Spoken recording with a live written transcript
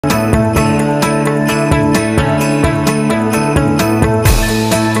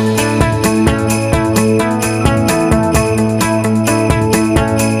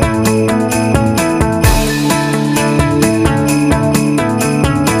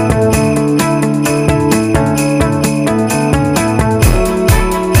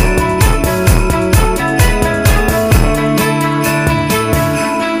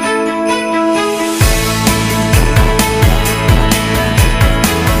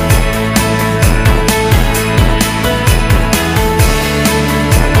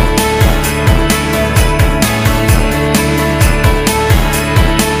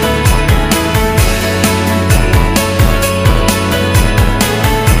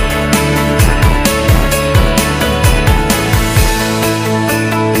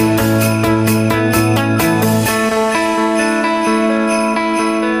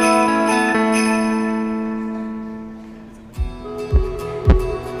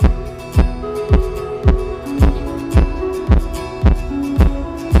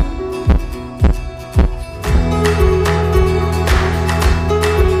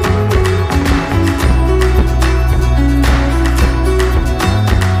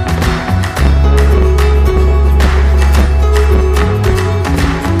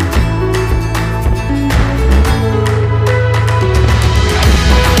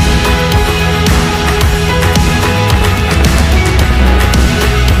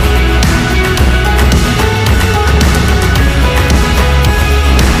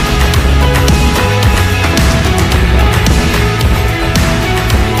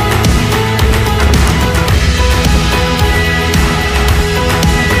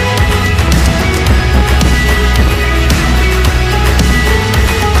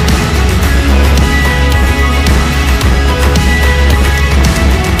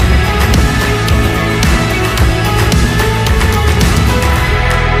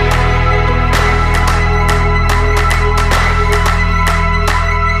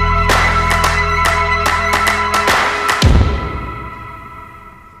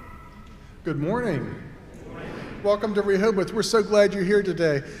Welcome to Rehoboth. We're so glad you're here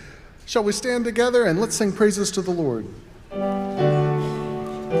today. Shall we stand together and let's sing praises to the Lord.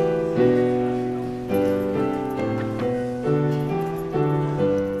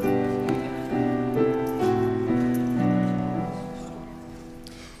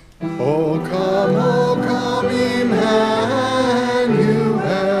 Oh come, Emmanuel,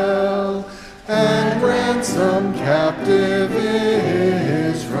 and ransom captive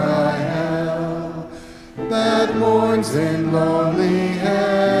Israel, that mourns in lonely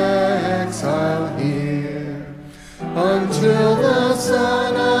exile here, until the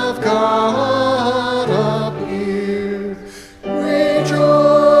Son of God appear.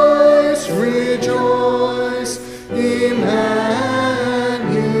 Rejoice, rejoice, Emmanuel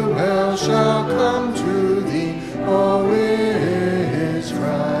shall come to thee, O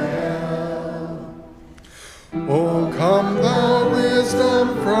Israel. O come thou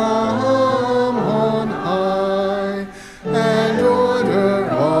wisdom from on high, and order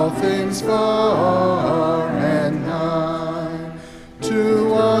all things far and nigh.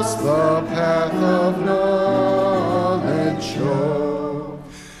 To us the path of knowledge show,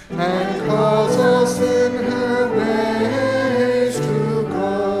 and cause us in her ways to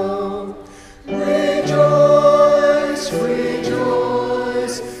go. Rejoice,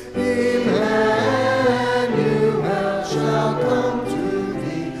 rejoice, Emmanuel shall come to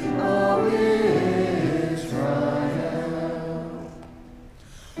thee, O Israel.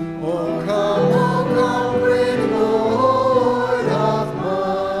 O come, great Lord of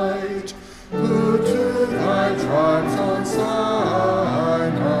might, who to thy tribes on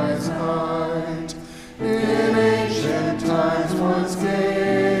Sinai's height in ancient times once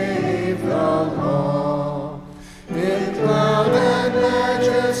gave the law, in cloud and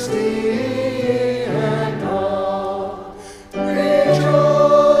majesty and awe.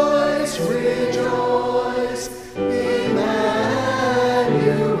 Rejoice, rejoice, Emmanuel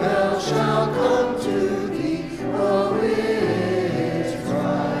shall come to thee, O Israel.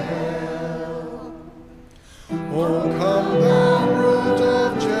 O come thou root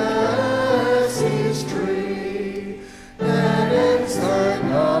of Jesse's tree, and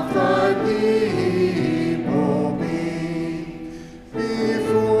ensign of thy people be.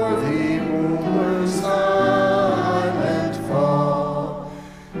 Before thee rulers silent fall,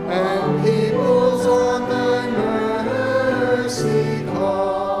 and peoples on thy mercy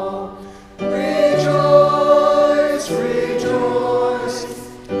call. Rejoice, rejoice,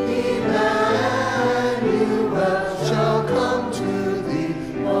 Emmanuel shall come to thee,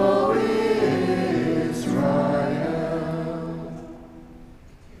 O Israel.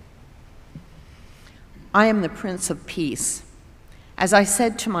 I am the Prince of Peace. As I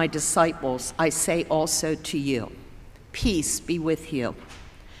said to my disciples, I say also to you, peace be with you.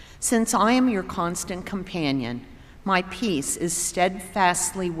 Since I am your constant companion, my peace is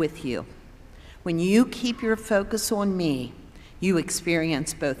steadfastly with you. When you keep your focus on me, you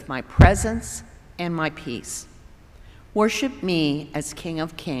experience both my presence and my peace. Worship me as King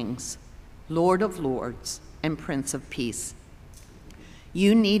of Kings, Lord of Lords, and Prince of Peace.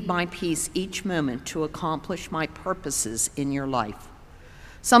 You need my peace each moment to accomplish my purposes in your life.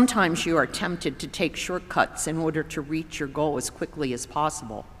 Sometimes you are tempted to take shortcuts in order to reach your goal as quickly as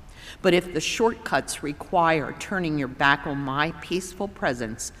possible. But if the shortcuts require turning your back on my peaceful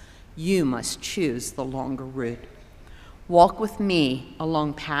presence, you must choose the longer route. Walk with me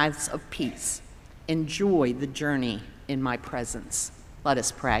along paths of peace. Enjoy the journey in my presence. Let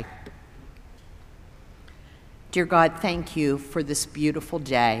us pray. Dear God, thank you for this beautiful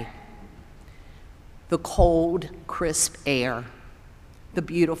day, the cold, crisp air, the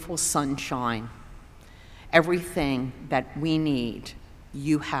beautiful sunshine, everything that we need,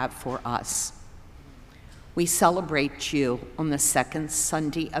 you have for us. We celebrate you on the second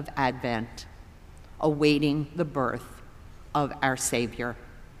Sunday of Advent, awaiting the birth of our Savior.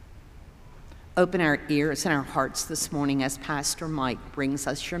 Open our ears and our hearts this morning as Pastor Mike brings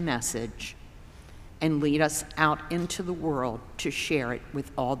us your message, and lead us out into the world to share it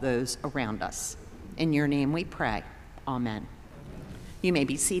with all those around us. In your name we pray, amen. You may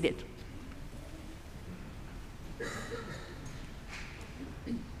be seated.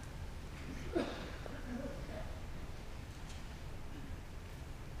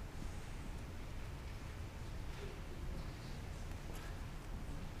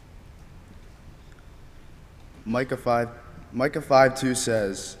 Micah 5:2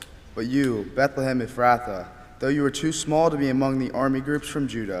 says, "But you, Bethlehem Ephrathah, though you are too small to be among the army groups from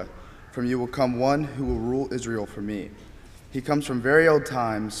Judah, from you will come one who will rule Israel for me. He comes from very old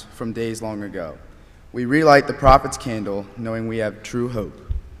times, from days long ago." We relight the prophet's candle, knowing we have true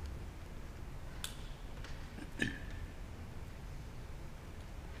hope.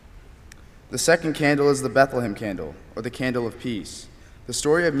 The second candle is the Bethlehem candle, or the candle of peace. The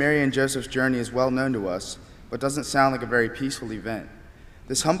story of Mary and Joseph's journey is well known to us, but doesn't sound like a very peaceful event.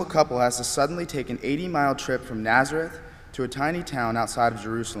 This humble couple has to suddenly take an 80-mile trip from Nazareth to a tiny town outside of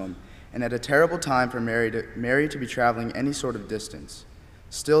Jerusalem, and at a terrible time for Mary to be traveling any sort of distance.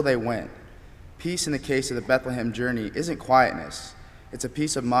 Still, they went. Peace in the case of the Bethlehem journey isn't quietness. It's a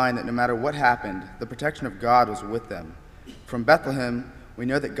peace of mind that no matter what happened, the protection of God was with them. From Bethlehem, we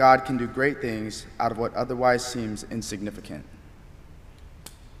know that God can do great things out of what otherwise seems insignificant.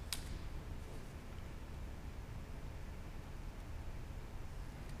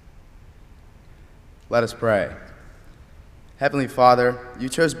 Let us pray. Heavenly Father, you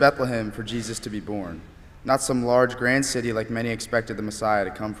chose Bethlehem for Jesus to be born, not some large grand city like many expected the Messiah to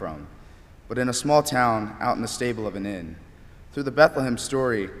come from, but in a small town out in the stable of an inn. Through the Bethlehem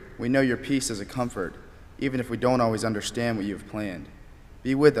story, we know your peace is a comfort, even if we don't always understand what you have planned.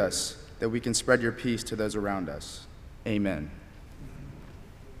 Be with us, that we can spread your peace to those around us. Amen.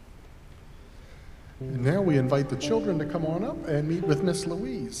 And now we invite the children to come on up and meet with Miss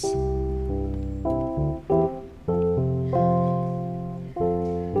Louise.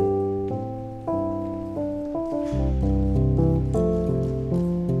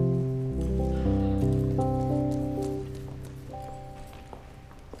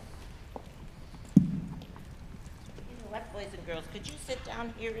 Could you sit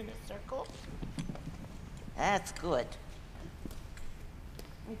down here in a circle? That's good.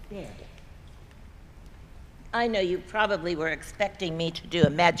 Right there. I know you probably were expecting me to do a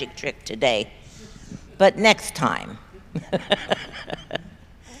magic trick today, but next time.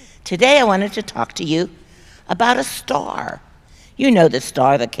 Today I wanted to talk to you about a star. You know the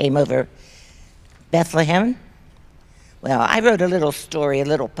star that came over Bethlehem? Well, I wrote a little story, a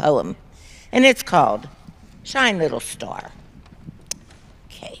little poem, and it's called Shine Little Star.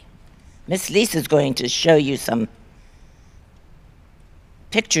 Miss Lisa's going to show you some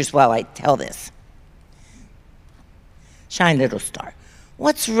pictures while I tell this. Shine, little star.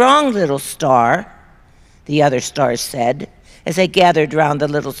 What's wrong, little star? The other stars said as they gathered round the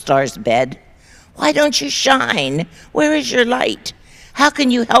little star's bed. Why don't you shine? Where is your light? How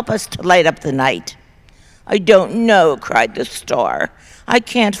can you help us to light up the night? I don't know, cried the star. I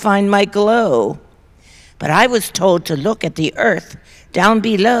can't find my glow. But I was told to look at the earth down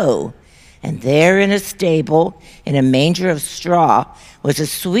below. And there in a stable, in a manger of straw, was the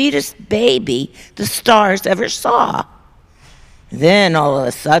sweetest baby the stars ever saw. Then, all of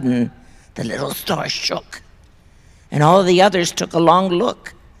a sudden, the little star shook, and all the others took a long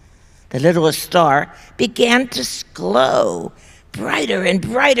look. The littlest star began to glow, brighter and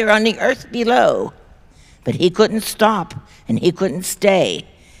brighter on the earth below. But he couldn't stop, and he couldn't stay,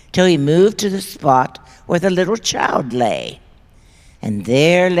 till he moved to the spot where the little child lay. And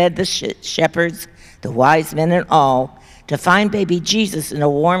there led the shepherds, the wise men and all, to find baby Jesus in a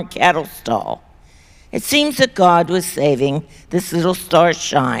warm cattle stall. It seems that God was saving this little star's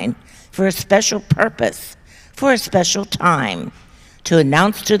shine for a special purpose, for a special time, to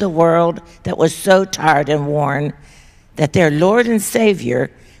announce to the world that was so tired and worn that their Lord and Savior,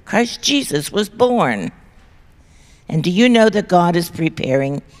 Christ Jesus, was born. And do you know that God is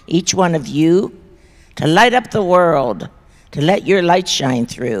preparing each one of you to light up the world, to let your light shine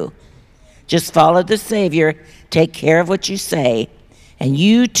through? Just follow the Savior, take care of what you say, and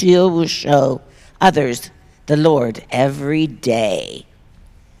you too will show others the Lord every day.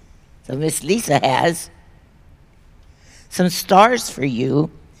 So Miss Lisa has some stars for you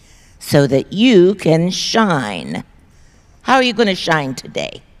so that you can shine. How are you going to shine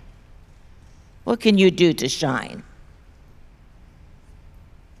today? What can you do to shine?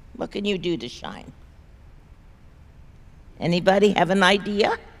 What can you do to shine? Anybody have an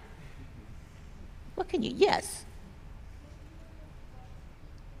idea? What can you, yes.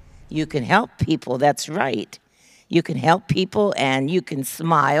 You can help people, that's right. You can help people and you can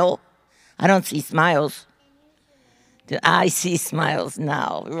smile. I don't see smiles. I see smiles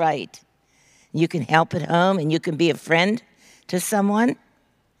now, right. You can help at home and you can be a friend to someone.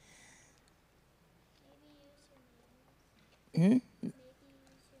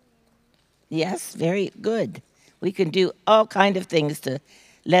 Yes, very good. We can do all kinds of things to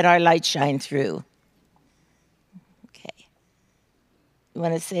let our light shine through. Okay. You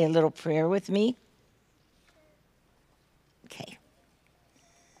want to say a little prayer with me? Okay.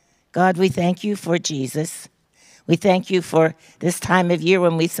 God, we thank you for Jesus. We thank you for this time of year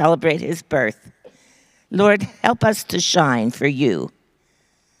when we celebrate his birth. Lord, help us to shine for you.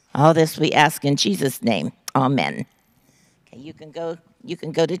 All this we ask in Jesus' name. Amen. Okay, you can go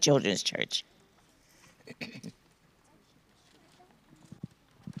to Children's Church.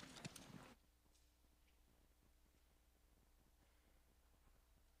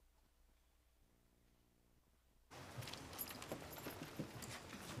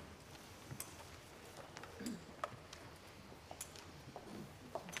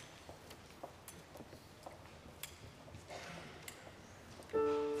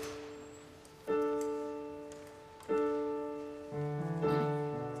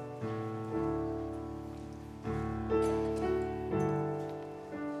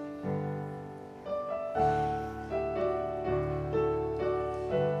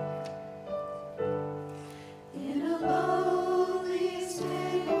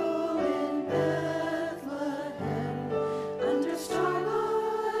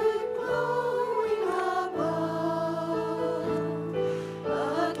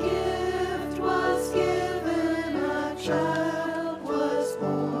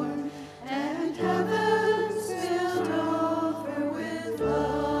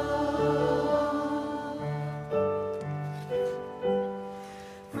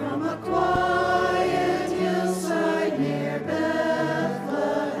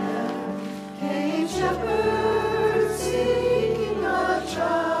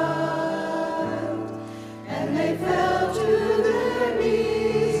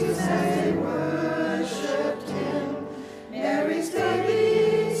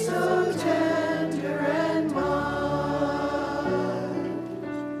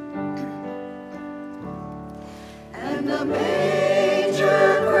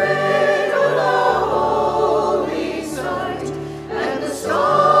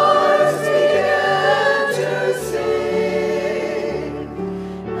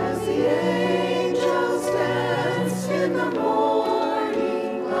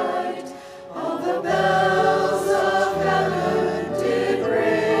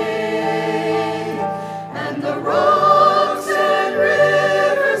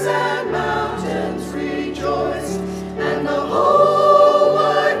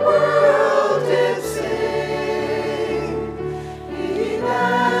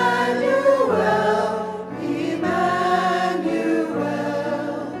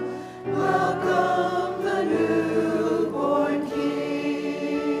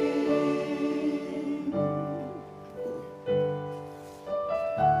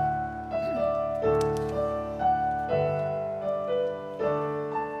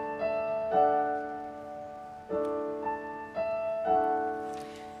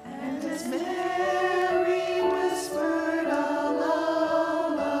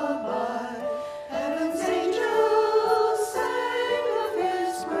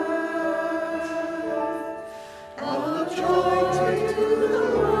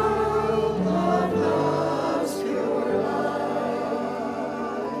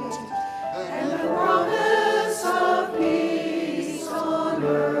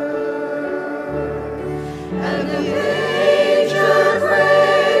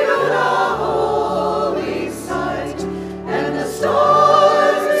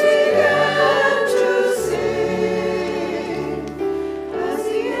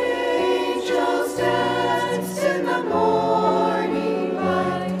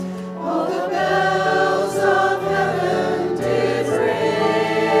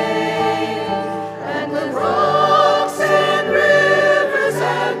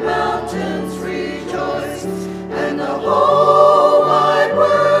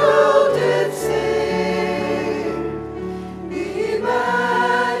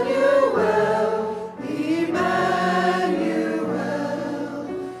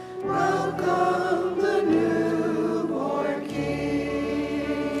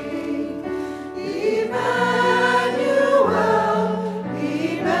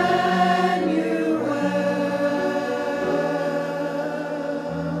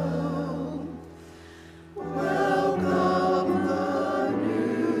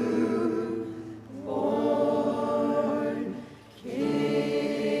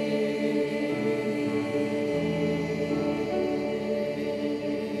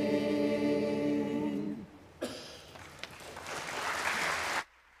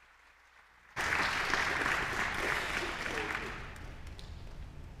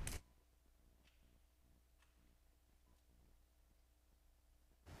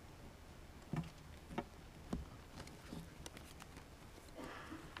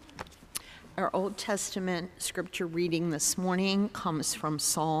 Our Old Testament scripture reading this morning comes from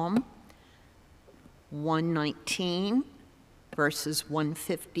Psalm 119, verses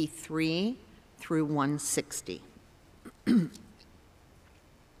 153 through 160.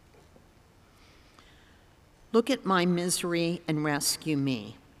 Look at my misery and rescue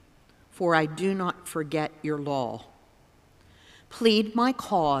me, for I do not forget your law. Plead my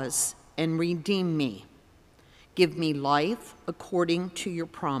cause and redeem me. Give me life according to your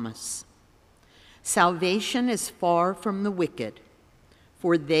promise. Salvation is far from the wicked,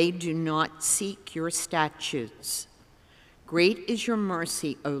 for they do not seek your statutes. Great is your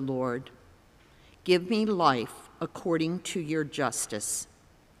mercy, O Lord. Give me life according to your justice.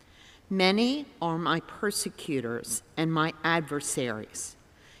 Many are my persecutors and my adversaries,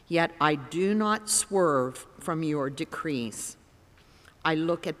 yet I do not swerve from your decrees. I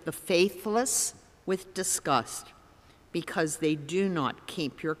look at the faithless with disgust, because they do not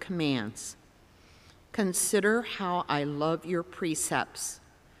keep your commands. Consider how I love your precepts.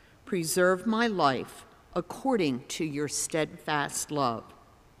 Preserve my life according to your steadfast love.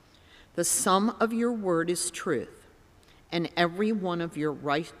 The sum of your word is truth, and every one of your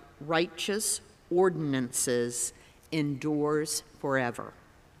righteous ordinances endures forever.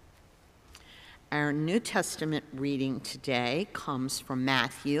 Our New Testament reading today comes from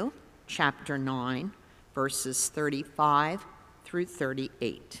Matthew chapter 9, verses 35 through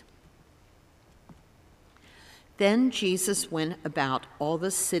 38. Then Jesus went about all the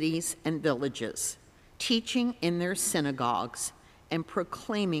cities and villages, teaching in their synagogues and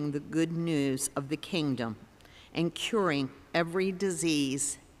proclaiming the good news of the kingdom and curing every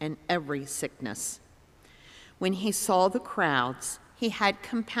disease and every sickness. When he saw the crowds, he had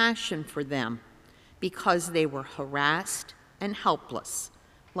compassion for them because they were harassed and helpless,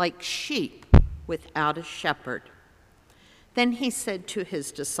 like sheep without a shepherd. Then he said to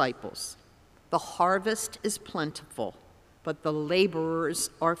his disciples, "The harvest is plentiful, but the laborers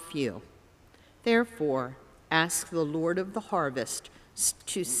are few. Therefore, ask the Lord of the harvest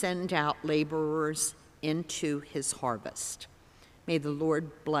to send out laborers into his harvest." May the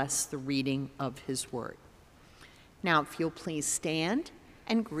Lord bless the reading of his word. Now, if you'll please stand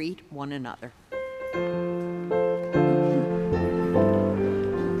and greet one another.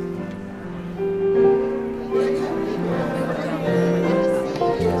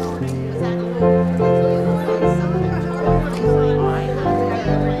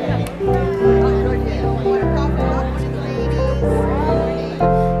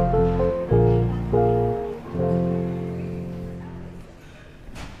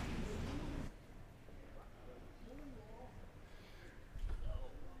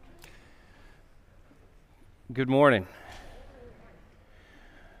 Good morning.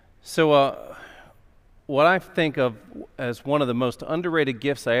 So what I think of as one of the most underrated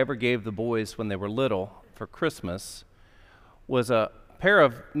gifts I ever gave the boys when they were little for Christmas was a pair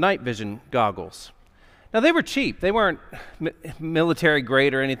of night vision goggles. Now, they were cheap. They weren't military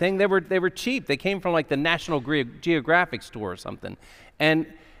grade or anything. They were cheap. They came from like the National Geographic store or something. And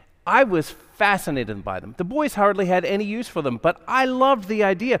I was fascinated by them. The boys hardly had any use for them, but I loved the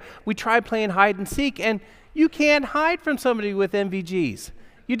idea. We tried playing hide and seek, and you can't hide from somebody with NVGs.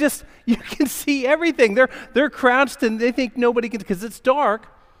 You can see everything. They're crouched and they think nobody can, because it's dark,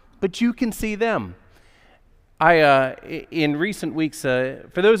 but you can see them. In recent weeks, for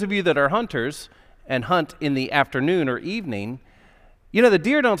those of you that are hunters and hunt in the afternoon or evening, the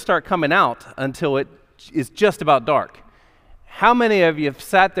deer don't start coming out until it is just about dark. How many of you have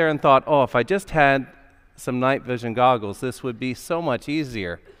sat there and thought, oh, if I just had some night vision goggles, this would be so much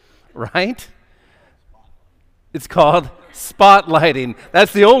easier, right? It's called spotlighting.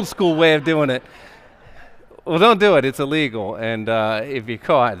 That's the old school way of doing it. Well, don't do it. It's illegal. And if you're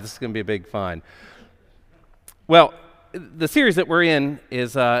caught, this is going to be a big fine. Well, the series that we're in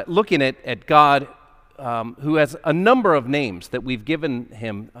is looking at God, who has a number of names that we've given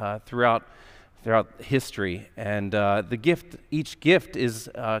him throughout history. And each gift is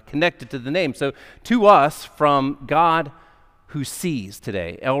connected to the name. So to us, from God who sees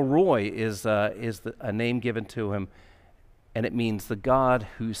today, El Roy is a name given to him, and it means the God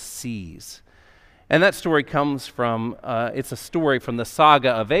who sees. And that story comes from, it's a story from the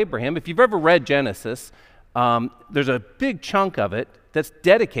saga of Abraham. If you've ever read Genesis, there's a big chunk of it that's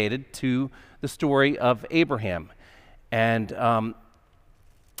dedicated to the story of Abraham. And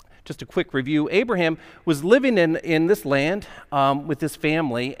just a quick review, Abraham was living in this land with his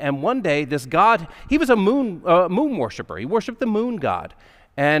family, and one day this God, he was a moon worshiper. He worshiped the moon god.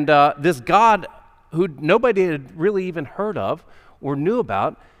 And this God, who nobody had really even heard of or knew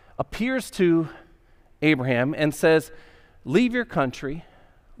about, appears to Abraham and says, leave your country,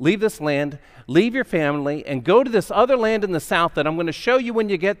 leave this land, leave your family, and go to this other land in the south that I'm going to show you when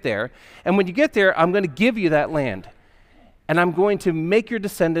you get there. And when you get there, I'm going to give you that land. And I'm going to make your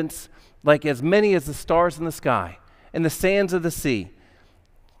descendants like as many as the stars in the sky and the sands of the sea.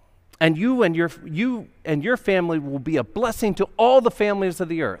 And you and your family will be a blessing to all the families of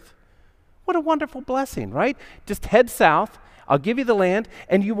the earth. What a wonderful blessing, right? Just head south, I'll give you the land,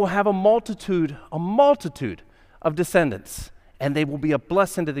 and you will have a multitude of descendants, and they will be a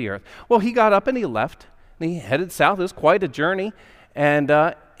blessing to the earth. Well, he got up and he left, and he headed south. It was quite a journey, and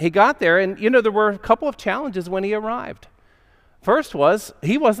he got there, and there were a couple of challenges when he arrived. First was,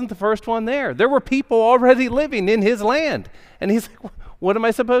 he wasn't the first one there. There were people already living in his land. And he's like, what am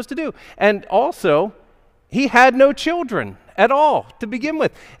I supposed to do? And also, he had no children at all to begin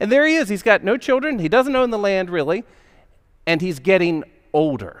with. And there he is. He's got no children. He doesn't own the land, really. And he's getting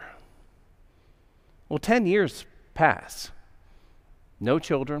older. Well, 10 years pass. No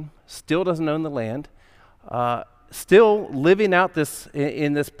children. Still doesn't own the land. Still living out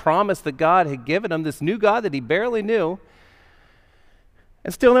in this promise that God had given him, this new God that he barely knew.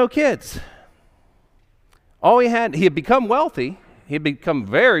 And still no kids. He had become wealthy. He had become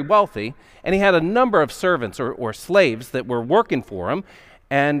very wealthy, and he had a number of servants or slaves that were working for him.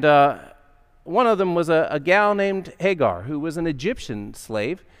 And one of them was a gal named Hagar, who was an Egyptian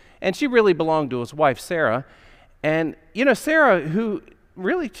slave, and she really belonged to his wife, Sarah. And, Sarah, who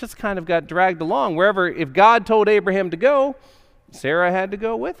really just kind of got dragged along wherever, if God told Abraham to go, Sarah had to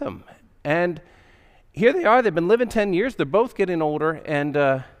go with him. And here they are, they've been living 10 years, they're both getting older,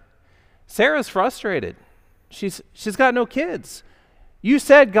 and Sarah's frustrated. She's got no kids. You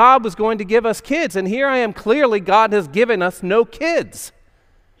said God was going to give us kids, and here I am, clearly God has given us no kids.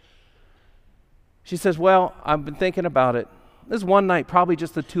 She says, well, I've been thinking about it. This is one night, probably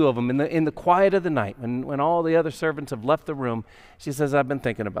just the two of them, in the quiet of the night, when all the other servants have left the room. She says, I've been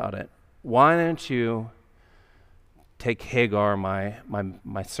thinking about it. Why don't you take Hagar,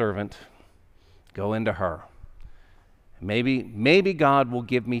 my servant, go into her. Maybe God will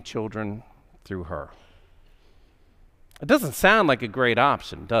give me children through her. It doesn't sound like a great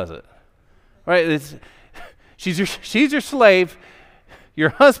option, does it? Right? She's your slave. Your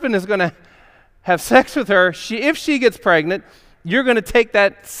husband is going to have sex with her. If she gets pregnant, you're going to take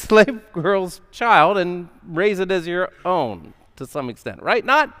that slave girl's child and raise it as your own to some extent, right?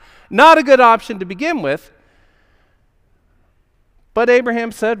 Not a good option to begin with. But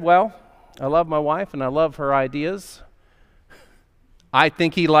Abraham said, well, I love my wife and I love her ideas. I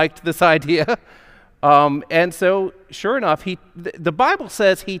think he liked this idea. And so, sure enough, the Bible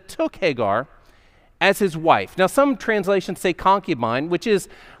says he took Hagar as his wife. Now, some translations say concubine, which is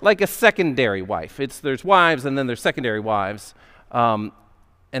like a secondary wife. There's wives and then there's secondary wives. And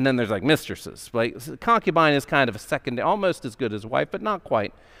then there's like mistresses. Concubine is kind of a secondary, almost as good as a wife, but not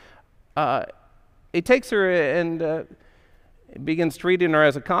quite. He takes her and begins treating her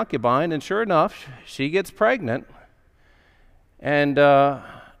as a concubine, and sure enough, she gets pregnant. And the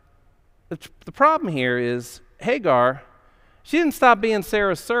problem here is Hagar, she didn't stop being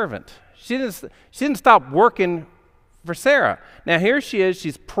Sarah's servant. She didn't stop working for Sarah. Now here she is,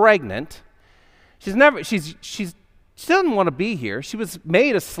 she's pregnant. She doesn't want to be here. She was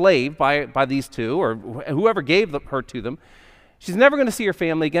made a slave by these two, or whoever gave her to them. She's never going to see her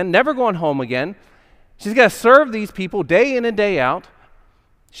family again, never going home again. She's got to serve these people day in and day out.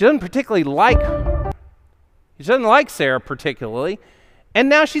 She doesn't like Sarah particularly, and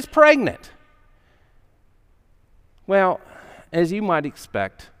now she's pregnant. Well, as you might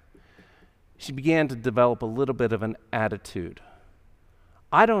expect, she began to develop a little bit of an attitude.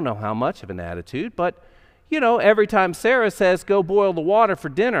 I don't know how much of an attitude, but every time Sarah says, go boil the water for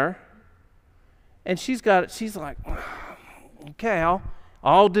dinner, and she's like, okay,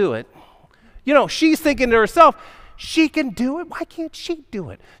 I'll do it. She's thinking to herself, she can do it. Why can't she do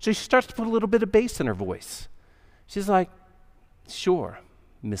it? So she starts to put a little bit of bass in her voice. She's like, sure,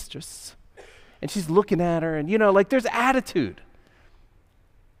 mistress. And she's looking at her, and there's attitude.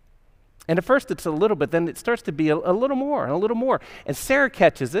 And at first it's a little bit, then it starts to be a little more and a little more. And Sarah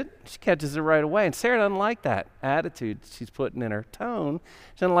catches it. She catches it right away. And Sarah doesn't like that attitude she's putting in her tone.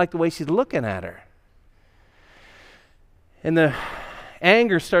 She doesn't like the way she's looking at her. And the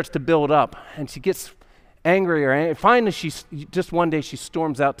anger starts to build up, and she gets angrier. And finally, just one day she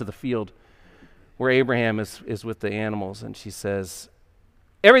storms out to the field where Abraham is with the animals, and she says,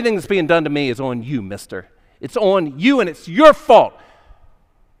 everything that's being done to me is on you, mister. It's on you, and it's your fault.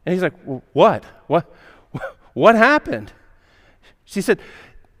 And he's like, what? What happened? She said,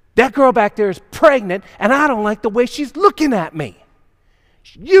 that girl back there is pregnant, and I don't like the way she's looking at me.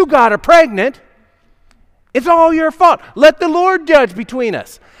 You got her pregnant. It's all your fault. Let the Lord judge between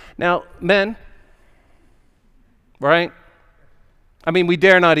us. Now, men, right? I mean, we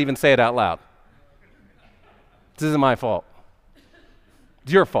dare not even say it out loud. This isn't my fault.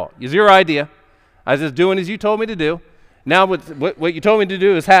 It's your fault. It's your idea. I was just doing as you told me to do. Now what you told me to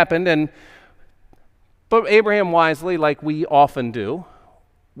do has happened. But Abraham wisely, like we often do,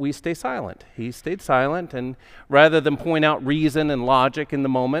 we stay silent. He stayed silent, and rather than point out reason and logic in the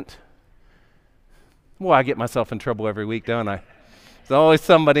moment, well, I get myself in trouble every week, don't I? There's always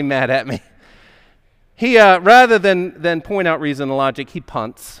somebody mad at me. He, rather than point out reason and logic, he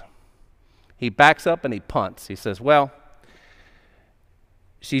punts. He backs up and he punts. He says, well,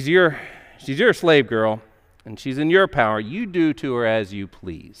 she's your slave girl, and she's in your power. You do to her as you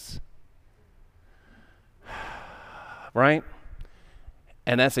please. Right?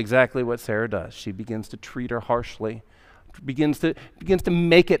 And that's exactly what Sarah does. She begins to treat her harshly, begins to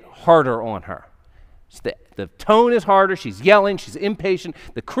make it harder on her. The tone is harder. She's yelling. She's impatient.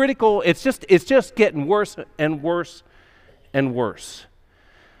 The critical, it's just getting worse and worse and worse.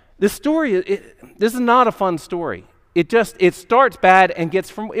 This story, this is not a fun story. It starts bad and it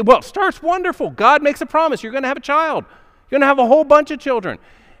starts wonderful. God makes a promise. You're going to have a child. You're going to have a whole bunch of children.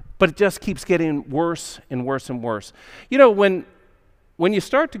 But it just keeps getting worse and worse and worse. When you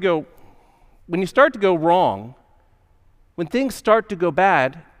start to go wrong, when things start to go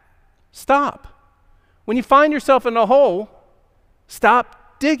bad, stop. When you find yourself in a hole,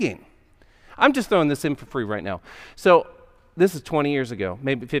 stop digging. I'm just throwing this in for free right now. So this is 20 years ago,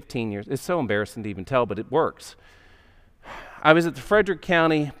 maybe 15 years. It's so embarrassing to even tell, but it works. I was at the Frederick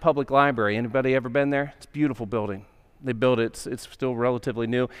County Public Library. Anybody ever been there? It's a beautiful building. They built it. It's still relatively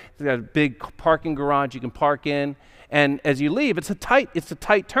new. It's got a big parking garage you can park in. And as you leave, it's a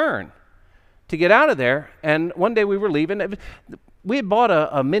tight turn to get out of there. And one day we were leaving. We had bought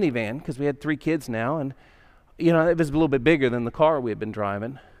a minivan because we had 3 kids now, and it was a little bit bigger than the car we had been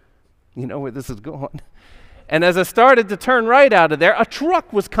driving. You know where this is going. And as I started to turn right out of there, a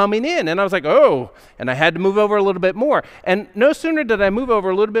truck was coming in, and I was like, oh, and I had to move over a little bit more. And no sooner did I move over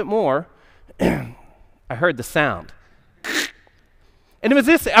a little bit more, I heard the sound. And it was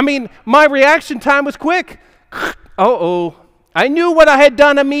this, my reaction time was quick. Uh-oh. I knew what I had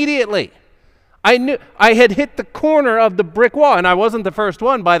done immediately. I knew I had hit the corner of the brick wall, and I wasn't the first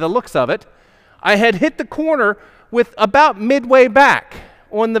one by the looks of it. I had hit the corner with about midway back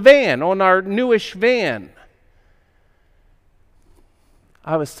on the van, on our newish van.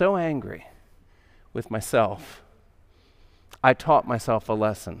 I was so angry with myself. I taught myself a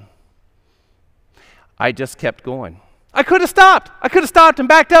lesson. I just kept going. I could have stopped. I could have stopped and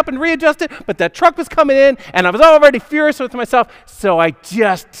backed up and readjusted, but that truck was coming in, and I was already furious with myself, so I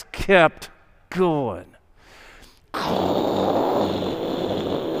just kept going.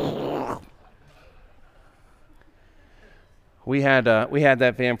 We had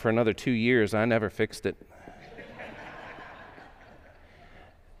that van for another 2 years. I never fixed it.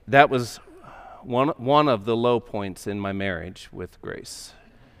 That was one of the low points in my marriage with Grace.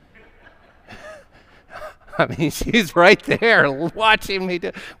 She's right there watching me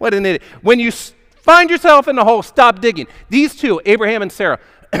do. What an idiot. When you find yourself in a hole, stop digging. These two, Abraham and Sarah,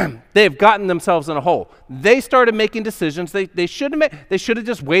 they have gotten themselves in a hole. They started making decisions they should have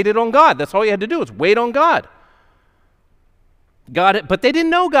just waited on God. That's all you had to do is wait on God. But they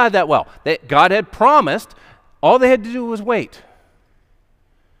didn't know God that well. God had promised. All they had to do was wait.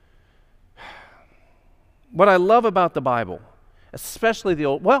 What I love about the Bible, especially the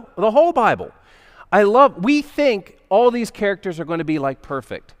whole Bible, we think all these characters are going to be like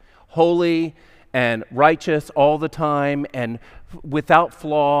perfect, holy and righteous all the time and without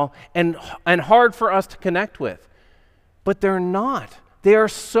flaw and hard for us to connect with. But they're not. They are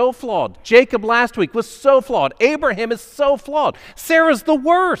so flawed. Jacob last week was so flawed. Abraham is so flawed. Sarah's the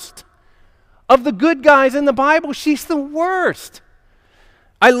worst. Of the good guys in the Bible, she's the worst.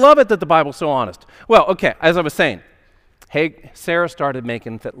 I love it that the Bible's so honest. Well, okay, as I was saying, Sarah started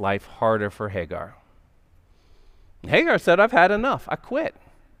making life harder for Hagar. Hagar said, I've had enough. I quit.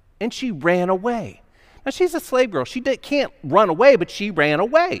 And she ran away. Now, she's a slave girl. She can't run away, but she ran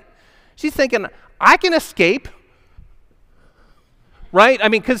away. She's thinking, I can escape. Right?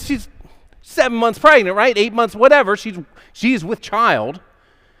 Because she's 7 months pregnant, right? 8 months, whatever. She's with child.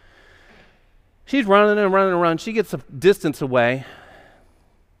 She's running and running and running. She gets a distance away.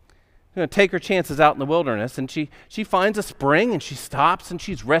 Going to take her chances out in the wilderness, and she finds a spring, and she stops, and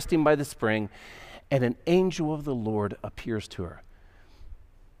she's resting by the spring, and an angel of the Lord appears to her.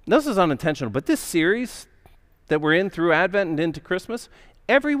 Now, this is unintentional, but this series that we're in through Advent and into Christmas,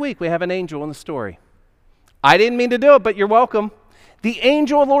 every week we have an angel in the story. I didn't mean to do it, but you're welcome. The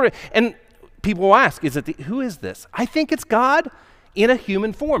angel of the Lord. And people will ask, who is this? I think it's God in a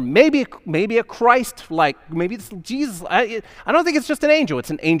human form. Maybe a Christ-like, maybe it's Jesus. I don't think it's just an angel. It's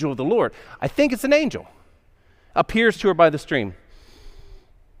an angel of the Lord. I think it's an angel. Appears to her by the stream.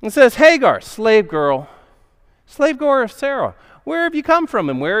 And says, Hagar, slave girl of Sarah, where have you come from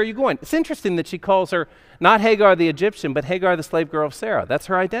and where are you going? It's interesting that she calls her not Hagar the Egyptian, but Hagar the slave girl of Sarah. That's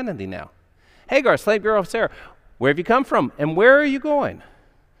her identity now. Hagar, slave girl of Sarah, where have you come from and where are you going?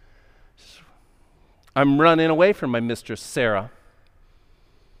 I'm running away from my mistress Sarah.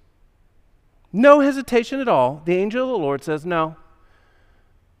 No hesitation at all. The angel of the Lord says, no.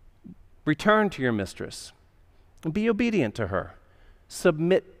 Return to your mistress and be obedient to her.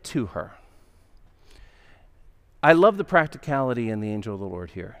 Submit to her. I love the practicality in the angel of the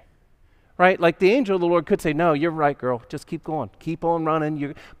Lord here. Right? Like the angel of the Lord could say, no, you're right, girl. Just keep going. Keep on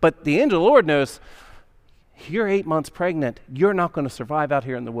running. But the angel of the Lord knows, you're 8 months pregnant. You're not going to survive out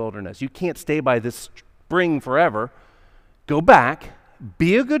here in the wilderness. You can't stay by this spring forever. Go back.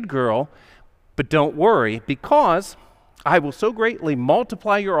 Be a good girl. But don't worry, because I will so greatly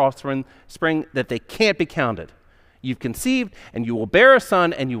multiply your offspring that they can't be counted. You've conceived, and you will bear a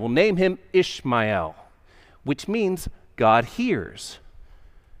son, and you will name him Ishmael, which means God hears.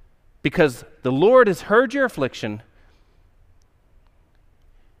 Because the Lord has heard your affliction,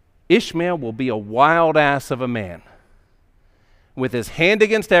 Ishmael will be a wild ass of a man, with his hand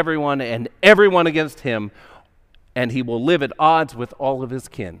against everyone and everyone against him, and he will live at odds with all of his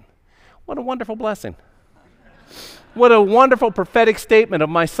kin. What a wonderful blessing. What a wonderful prophetic statement of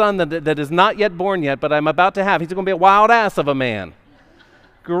my son that is not yet born yet, but I'm about to have. He's going to be a wild ass of a man.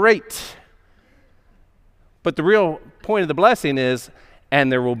 Great. But the real point of the blessing is,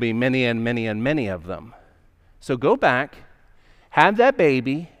 and there will be many and many and many of them. So go back, have that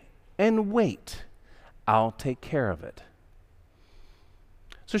baby, and wait. I'll take care of it.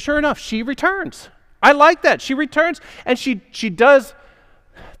 So sure enough, she returns. I like that. She returns, and she does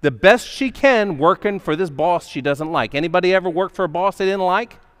the best she can working for this boss she doesn't like. Anybody ever worked for a boss they didn't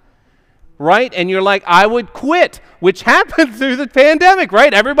like? Right? And you're like, I would quit, which happened through the pandemic,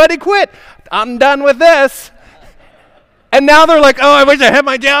 right? Everybody quit. I'm done with this. And now they're like, oh, I wish I had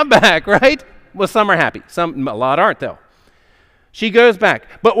my job back, right? Well, some are happy. A lot aren't, though. She goes back.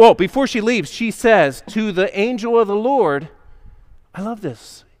 But, whoa, before she leaves, she says to the angel of the Lord, I love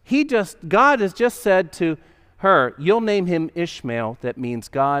this. God has just said to her, you'll name him Ishmael, that means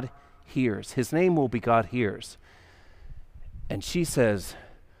God hears. His name will be God hears. And she says,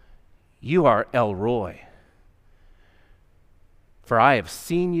 you are El Roy, for I have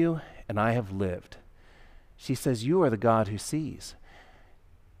seen you and I have lived. She says, you are the God who sees.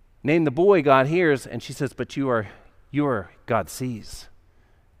 Name the boy God hears, and she says, but you are God sees,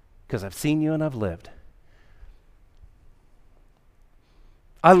 because I've seen you and I've lived.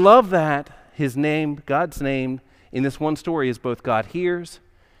 I love that his name, God's name, in this one story is both God hears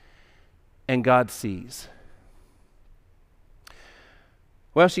and God sees.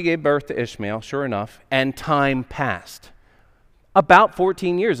 Well, she gave birth to Ishmael, sure enough, and time passed. About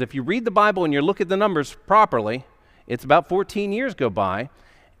 14 years. If you read the Bible and you look at the numbers properly, it's about 14 years go by,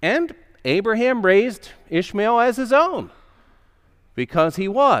 and Abraham raised Ishmael as his own, because he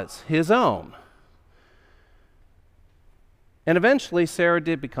was his own. And eventually, Sarah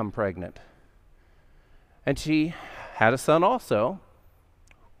did become pregnant. And she had a son also,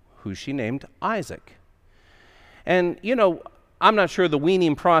 who she named Isaac. And, I'm not sure the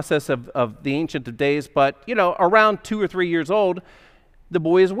weaning process of the Ancient of Days, but, around 2 or 3 years old, the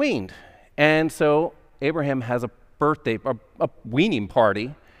boy is weaned. And so Abraham has a weaning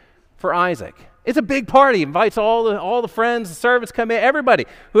party for Isaac. It's a big party. Invites all the friends, the servants come in, everybody.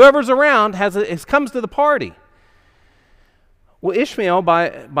 Whoever's around comes to the party. Well, Ishmael,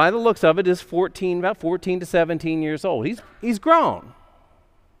 by the looks of it, is about 14 to 17 years old. He's grown.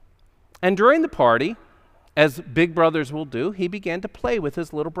 And during the party, as big brothers will do, he began to play with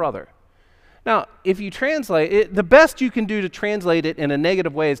his little brother. Now, if you translate it, the best you can do to translate it in a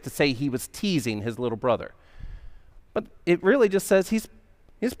negative way is to say he was teasing his little brother. But it really just says he's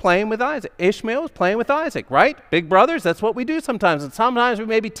playing with Isaac. Ishmael is playing with Isaac, right? Big brothers, that's what we do sometimes. And sometimes we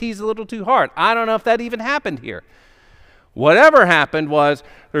maybe tease a little too hard. I don't know if that even happened here. Whatever happened was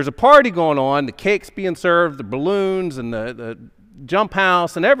there's a party going on, the cake's being served, the balloons and the jump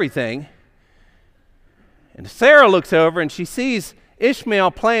house and everything. And Sarah looks over and she sees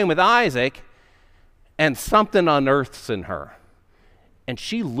Ishmael playing with Isaac, and something unearths in her. And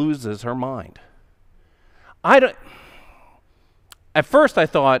she loses her mind. At first I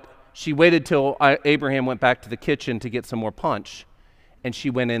thought she waited till Abraham went back to the kitchen to get some more punch, and she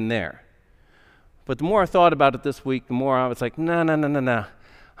went in there. But the more I thought about it this week, the more I was like, no.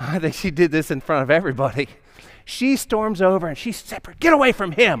 I think she did this in front of everybody. She storms over and she's separate. Get away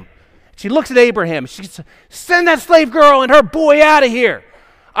from him. She looks at Abraham. She says, send that slave girl and her boy out of here.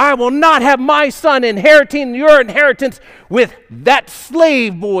 I will not have my son inheriting your inheritance with that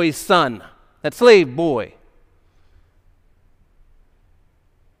slave boy's son, that slave boy.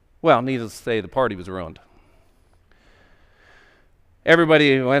 Well, needless to say, the party was ruined.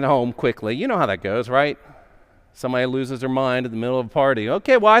 Everybody went home quickly. You know how that goes, right? Somebody loses their mind in the middle of a party.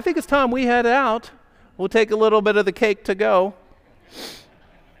 Okay, well, I think it's time we head out. We'll take a little bit of the cake to go.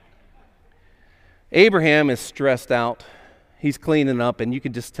 Abraham is stressed out. He's cleaning up, and you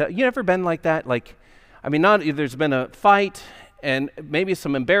can just tell. You ever been like that? There's been a fight and maybe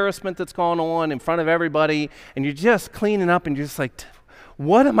some embarrassment that's gone on in front of everybody, and you're just cleaning up, and you're just like,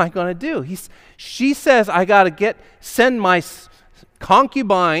 what am I going to do? She says, I got to send my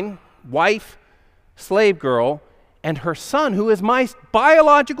concubine, wife, slave girl, and her son, who is my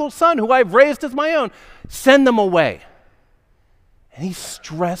biological son, who I've raised as my own, send them away. And he's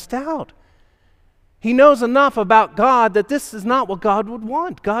stressed out. He knows enough about God that this is not what God would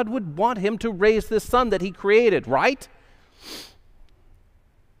want. God would want him to raise this son that he created, right?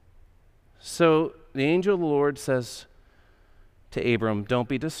 So the angel of the Lord says to Abram, don't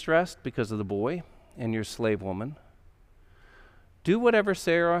be distressed because of the boy and your slave woman. Do whatever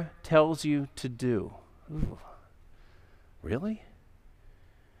Sarah tells you to do. Ooh. Really?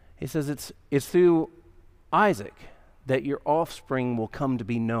 He says it's through Isaac that your offspring will come to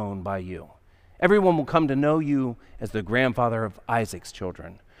be known by you. Everyone will come to know you as the grandfather of Isaac's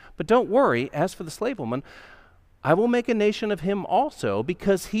children. But don't worry, as for the slave woman, I will make a nation of him also,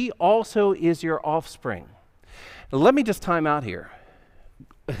 because he also is your offspring. Now, let me just time out here.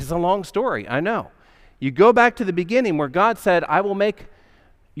 It's a long story, I know. You go back to the beginning where God said, I will make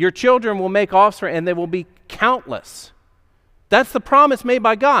Your children will make offspring, and they will be countless. That's the promise made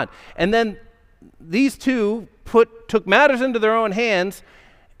by God. And then these two took matters into their own hands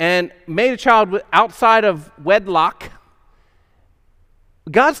and made a child outside of wedlock.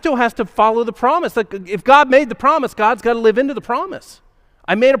 God still has to follow the promise. Like, if God made the promise, God's got to live into the promise.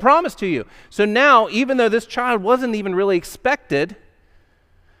 I made a promise to you. So now, even though this child wasn't even really expected,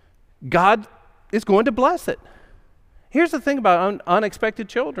 God is going to bless it. Here's the thing about unexpected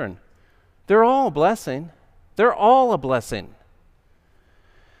children. They're all a blessing. They're all a blessing.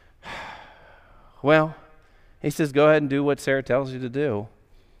 Well, he says, go ahead and do what Sarah tells you to do.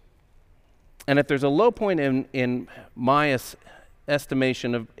 And if there's a low point in my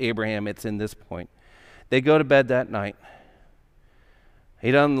estimation of Abraham, it's in this point. They go to bed that night.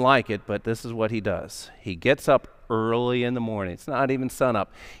 He doesn't like it, but this is what he does. He gets up early in the morning. It's not even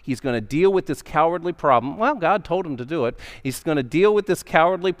sunup. He's going to deal with this cowardly problem. Well, God told him to do it. He's going to deal with this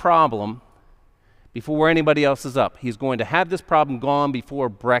cowardly problem before anybody else is up. He's going to have this problem gone before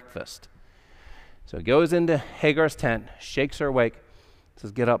breakfast. So he goes into Hagar's tent, shakes her awake,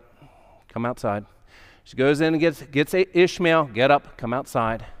 says, get up, come outside. She goes in and gets Ishmael, get up, come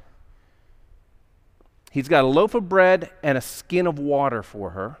outside. He's got a loaf of bread and a skin of water for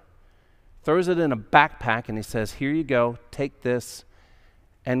her, throws it in a backpack, and he says, here you go, take this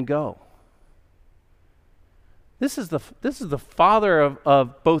and go. This is the father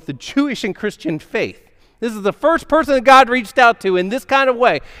of both the Jewish and Christian faith. This is the first person that God reached out to in this kind of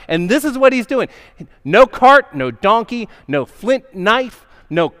way, and this is what he's doing. No cart, no donkey, no flint knife,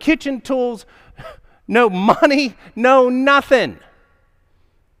 no kitchen tools, no money, no nothing.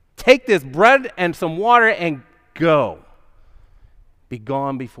 Take this bread and some water and go. Be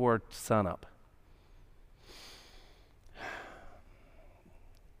gone before sunup.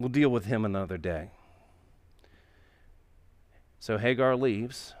 We'll deal with him another day. So Hagar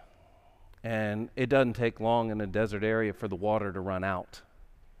leaves, and it doesn't take long in a desert area for the water to run out.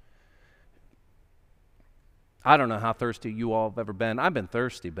 I don't know how thirsty you all have ever been. I've been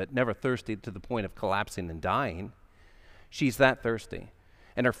thirsty, but never thirsty to the point of collapsing and dying. She's that thirsty.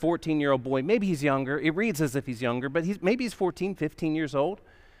 And her 14-year-old boy, maybe he's younger. It reads as if he's younger, but maybe he's 14, 15 years old.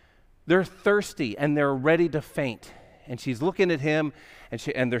 They're thirsty, and they're ready to faint. And she's looking at him,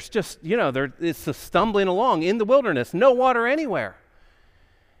 and there's just, it's just stumbling along in the wilderness, no water anywhere.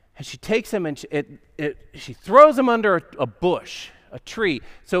 And she takes him, and she throws him under a bush, a tree,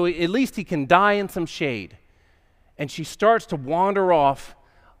 so at least he can die in some shade. And she starts to wander off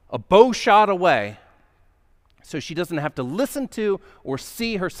a bow shot away, so she doesn't have to listen to or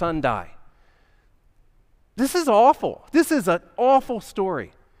see her son die. This is awful. This is an awful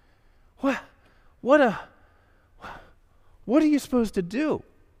story. What are you supposed to do?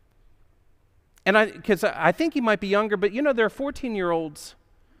 And because I think he might be younger, but there are 14-year-olds,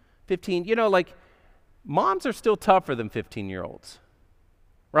 15, moms are still tougher than 15-year-olds,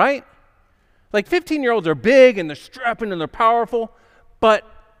 right? Like 15-year-olds are big and they're strapping and they're powerful, but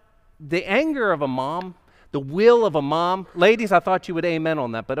the anger of a mom, the will of a mom, ladies, I thought you would amen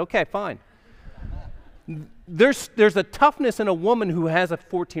on that, but okay, fine. There's a toughness in a woman who has a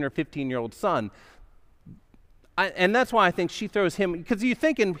 14 or 15-year-old son. And that's why I think she throws him, because you're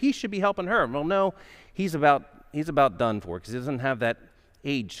thinking he should be helping her. Well, no, he's about done for because he doesn't have that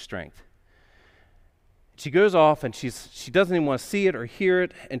age strength. She goes off and she doesn't even want to see it or hear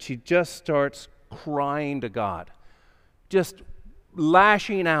it, and she just starts crying to God, just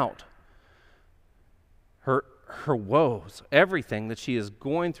lashing out her woes, everything that she is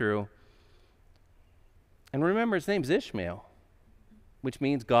going through. And remember, his name's Ishmael, which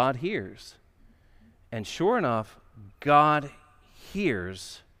means God hears. And sure enough, God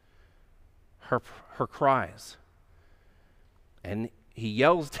hears her cries. And he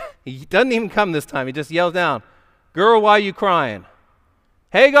yells, he doesn't even come this time, he just yells down, "Girl, why are you crying?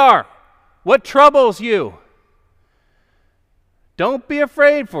 Hagar, what troubles you? Don't be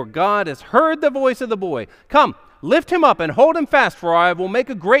afraid, for God has heard the voice of the boy. Come, lift him up and hold him fast, for I will make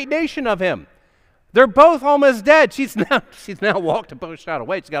a great nation of him." They're both almost dead. She's now walked a bow shot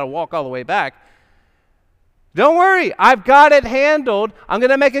away. She's got to walk all the way back. Don't worry, I've got it handled. I'm going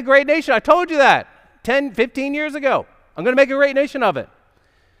to make a great nation. I told you that 10, 15 years ago. I'm going to make a great nation of it.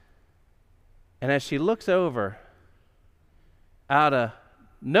 And as she looks over, out of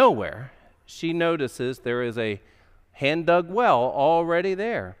nowhere, she notices there is a hand-dug well already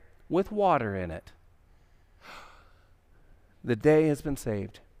there with water in it. The day has been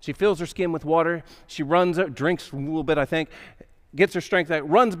saved. She fills her skin with water. She runs, drinks a little bit, I think, gets her strength back,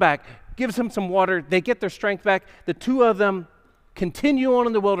 runs back, gives him some water. They get their strength back. The two of them continue on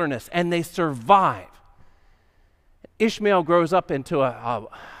in the wilderness, and they survive. Ishmael grows up into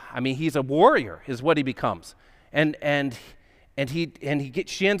he's a warrior is what he becomes. She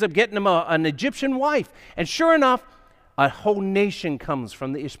ends up getting him an Egyptian wife. And sure enough, a whole nation comes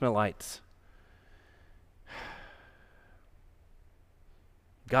from the Ishmaelites.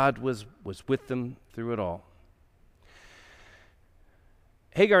 God was with them through it all.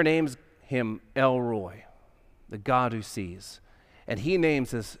 Hagar names him El Roi, the God who sees. And he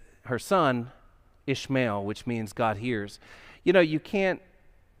names her son Ishmael, which means God hears. You know, you can't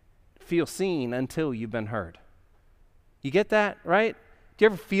feel seen until you've been heard. You get that, right? Do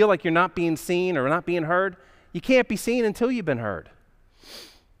you ever feel like you're not being seen or not being heard? You can't be seen until you've been heard.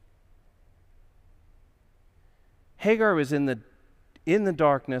 Hagar was in the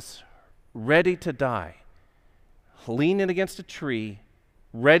darkness, ready to die, leaning against a tree,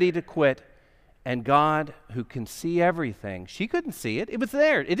 ready to quit, and God, who can see everything, she couldn't see it. It was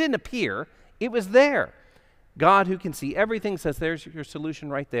there. It didn't appear. It was there. God, who can see everything, says, there's your solution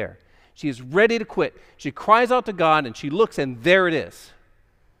right there. She is ready to quit. She cries out to God, and she looks, and there it is.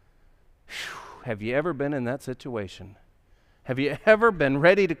 Whew. Have you ever been in that situation? Have you ever been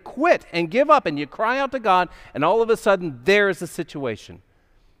ready to quit and give up, and you cry out to God, and all of a sudden, there is the situation?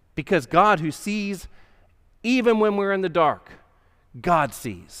 Because God, who sees even when we're in the dark, God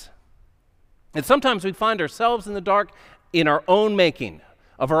sees. And sometimes we find ourselves in the dark in our own making.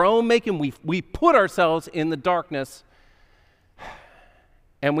 Of our own making, we put ourselves in the darkness,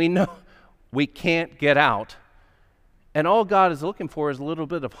 and we know we can't get out. And all God is looking for is a little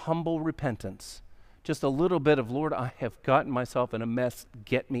bit of humble repentance. Just a little bit of, Lord, I have gotten myself in a mess.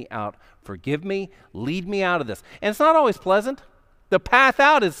 Get me out. Forgive me. Lead me out of this. And it's not always pleasant. The path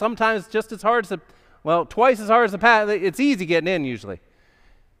out is sometimes just as hard as twice as hard as the path. It's easy getting in usually.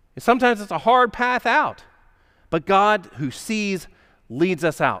 Sometimes it's a hard path out. But God, who sees, leads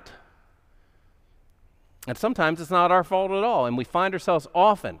us out. And sometimes it's not our fault at all. And we find ourselves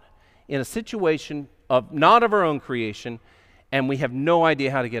often in a situation not of our own creation, and we have no idea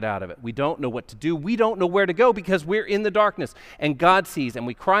how to get out of it. We don't know what to do. We don't know where to go because we're in the darkness. And God sees, and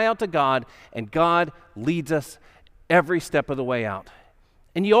we cry out to God, and God leads us every step of the way out.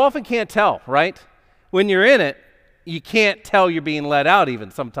 And you often can't tell, right? When you're in it, you can't tell you're being led out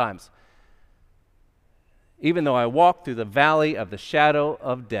even sometimes. Even though I walk through the valley of the shadow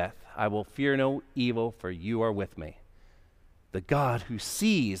of death, I will fear no evil, for you are with me. The God who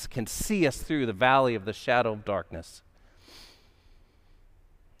sees can see us through the valley of the shadow of darkness.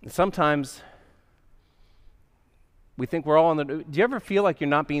 And sometimes we think we're all do you ever feel like you're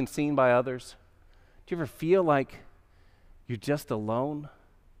not being seen by others? Do you ever feel like you're just alone?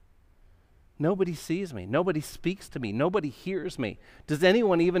 Nobody sees me. Nobody speaks to me. Nobody hears me. Does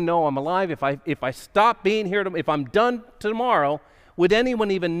anyone even know I'm alive? If I stop being here, if I'm done tomorrow, would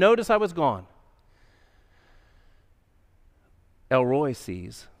anyone even notice I was gone? El Roi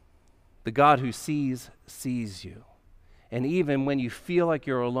sees. The God who sees you. And even when you feel like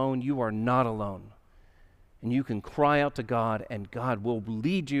you're alone, you are not alone. And you can cry out to God, and God will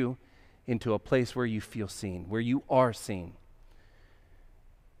lead you into a place where you feel seen, where you are seen.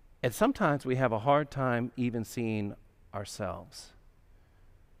 And sometimes we have a hard time even seeing ourselves.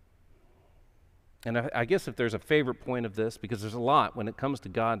 And I guess if there's a favorite point of this, because there's a lot when it comes to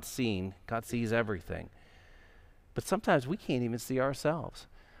God seeing, God sees everything. But sometimes we can't even see ourselves.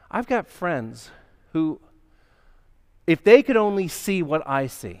 I've got friends who, if they could only see what I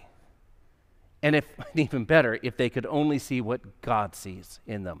see, and if even better, if they could only see what God sees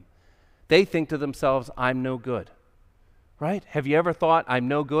in them, they think to themselves, I'm no good. Right? Have you ever thought, I'm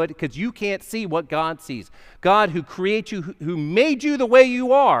no good? Because you can't see what God sees. God, who creates you, who made you the way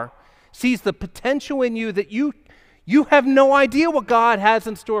you are, sees the potential in you that you have no idea what God has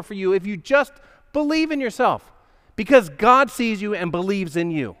in store for you if you just believe in yourself. Because God sees you and believes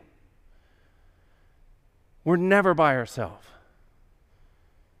in you. We're never by ourselves.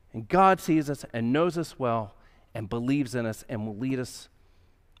 And God sees us and knows us well and believes in us and will lead us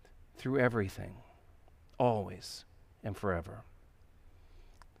through everything, always and forever.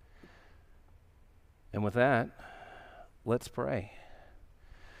 And with that, let's pray.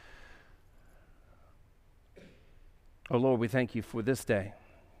 Oh Lord, we thank you for this day,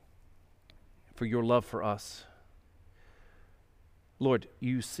 for your love for us. Lord,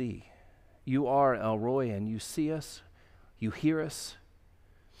 you see. You are El Roi, and you see us. You hear us.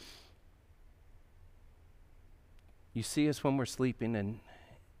 You see us when we're sleeping, and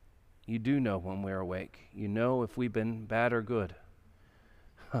you do know when we're awake. You know if we've been bad or good.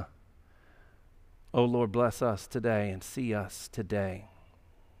 Oh Lord, bless us today and see us today.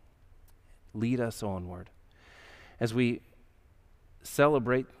 Lead us onward. As we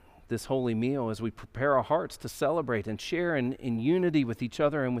celebrate this holy meal as we prepare our hearts to celebrate and share in unity with each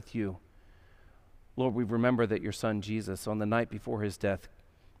other and with you. Lord, we remember that your son Jesus, on the night before his death,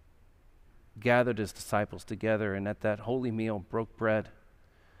 gathered his disciples together and at that holy meal broke bread,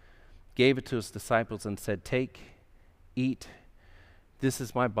 gave it to his disciples and said, "Take, eat, this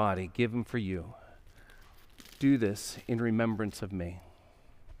is my body given for you. Do this in remembrance of me."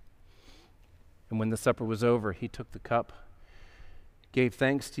 And when the supper was over, he took the cup, gave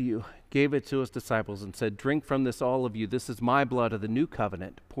thanks to you, gave it to his disciples, and said, "Drink from this, all of you. This is my blood of the new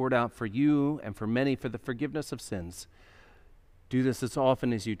covenant, poured out for you and for many for the forgiveness of sins. Do this as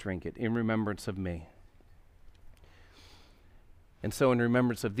often as you drink it in remembrance of me." And so in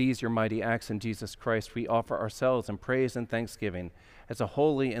remembrance of these, your mighty acts in Jesus Christ, we offer ourselves in praise and thanksgiving as a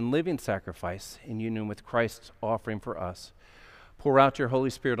holy and living sacrifice in union with Christ's offering for us. Pour out your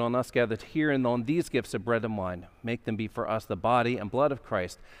Holy Spirit on us gathered here and on these gifts of bread and wine. Make them be for us the body and blood of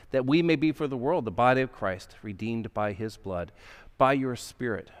Christ, that we may be for the world the body of Christ, redeemed by his blood. By your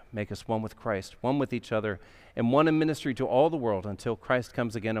Spirit, make us one with Christ, one with each other, and one in ministry to all the world until Christ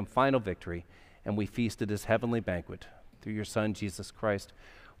comes again in final victory, and we feast at his heavenly banquet. Through your Son, Jesus Christ,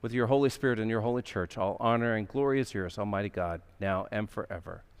 with your Holy Spirit and your holy church, all honor and glory is yours, Almighty God, now and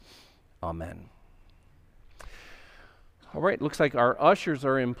forever. Amen. All right, looks like our ushers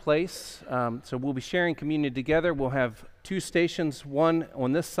are in place, so we'll be sharing communion together. We'll have two stations, one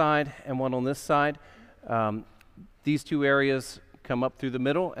on this side and one on this side. These two areas come up through the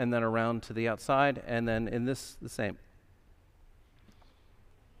middle and then around to the outside, and then in this, the same.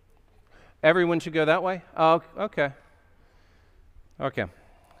 Everyone should go that way? Oh, okay. Okay.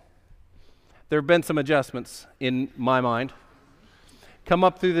 There have been some adjustments in my mind. Come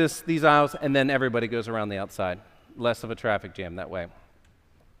up through these aisles, and then everybody goes around the outside. Less of a traffic jam that way.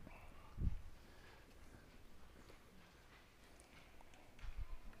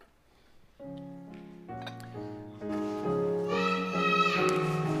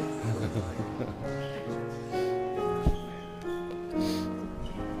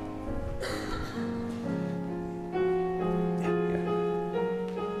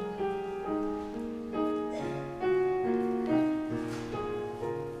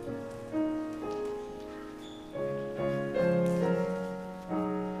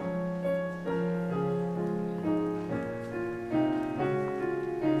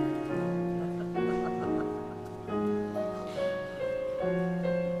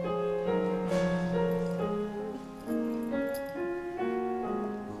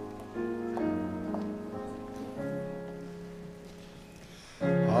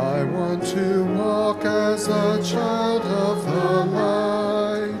 I want to walk as a child of the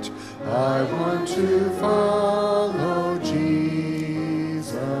light. I want to follow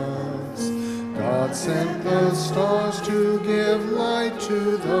Jesus. God sent the stars to give light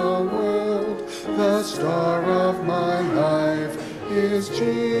to the world. The star of my life is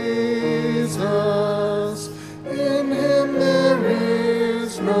Jesus. In him there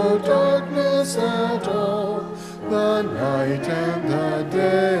is no darkness at all. The night and the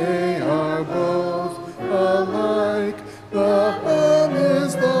day are both alike. The Lamb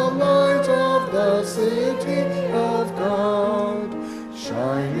is the light of the city of God.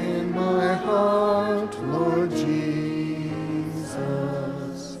 Shine in my heart, Lord Jesus.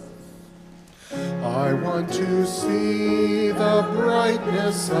 I want to see the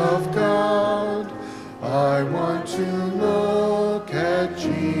brightness of God. I want to look at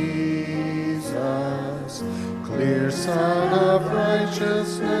Jesus. Clear Sun of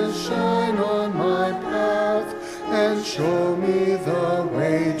righteousness, shine on my path and show me the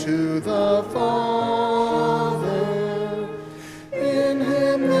way to the Father. In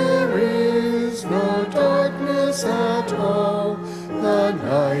him there is no darkness at all. The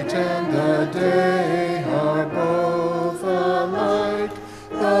night and the day are both alike.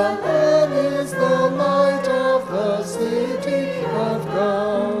 The Lamb is the light of the city of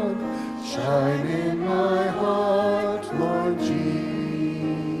God. Shine in my heart, Lord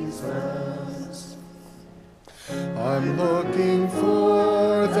Jesus. I'm looking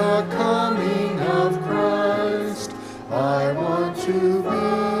for the coming of Christ. I want to be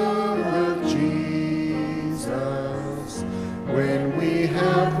with Jesus. When we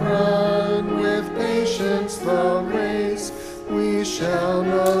have run with patience the race, we shall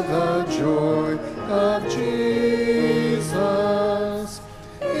know the joy of Jesus.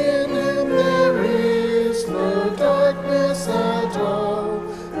 In him there is no darkness at all.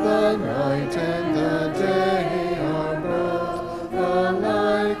 The night and the day are both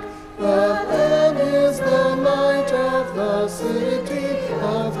alike. The Lamb is the light of the city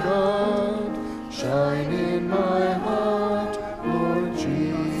of God. Shine in my heart, Lord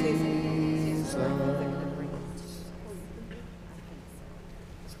Jesus.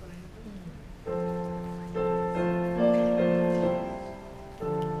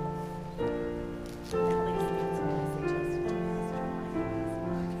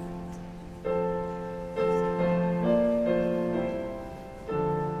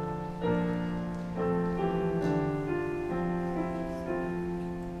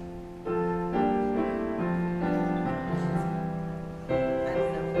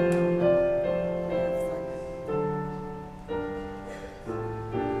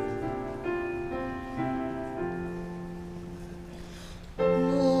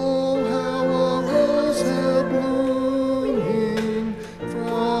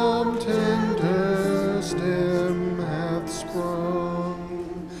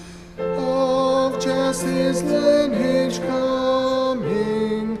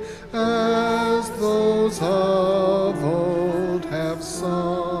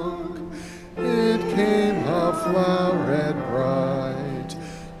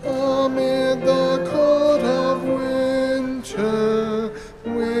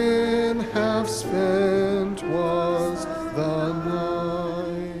 spent was the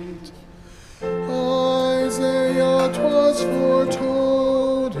night. Isaiah 'twas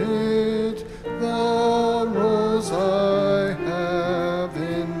foretold it, the rose I have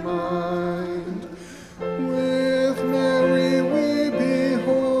in mind. With Mary we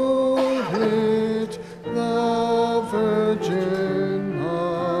behold it, the Virgin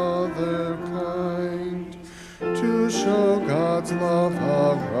Mother kind, to show God's love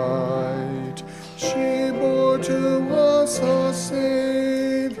aright. She bore to us a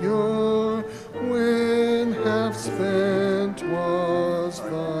Savior, when half spent was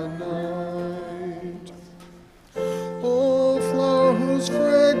the night. O flower whose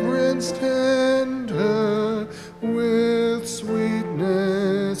fragrance tender with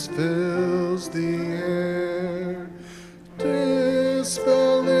sweetness fills the air,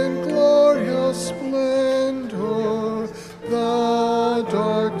 dispel in glorious splendor the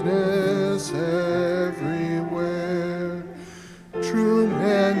darkness everywhere. True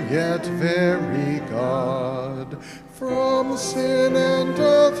man, yet very God, from sin and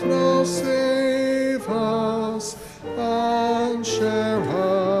death now save us, and share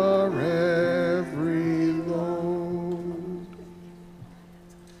our every load.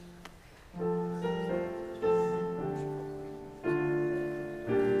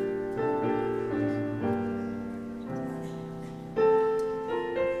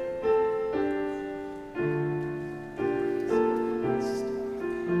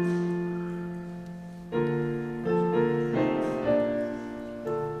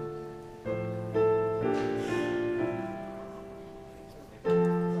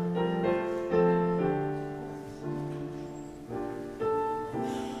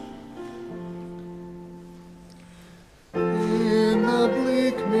 In the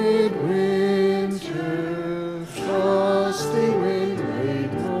bleak midwinter, frosty wind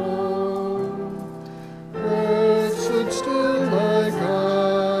made moan, earth stood still like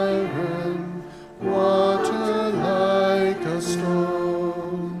iron, water like a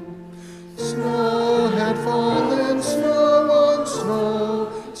stone. Snow had fallen, snow on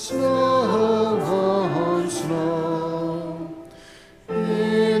snow, snow on snow.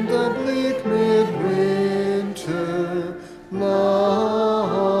 In the bleak midwinter,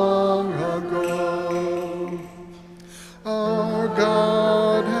 long ago, our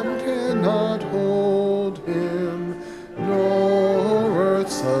God cannot hold him, nor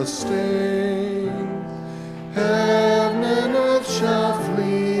earth sustain. Heaven and earth shall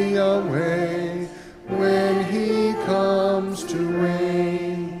flee away when he comes to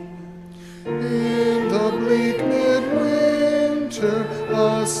reign. In the bleak midwinter,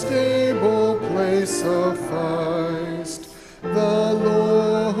 a stable place sufficed, the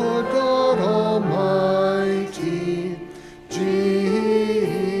Lord God Almighty,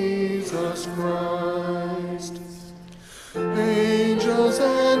 Jesus Christ. Angels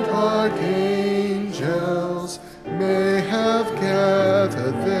and archangels may have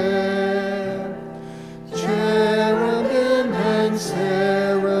gathered there, cherubim and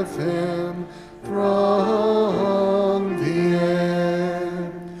seraphim throng the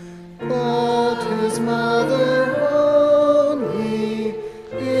air, but his mother only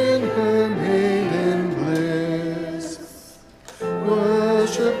in her maiden bliss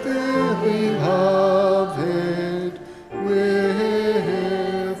worship the beloved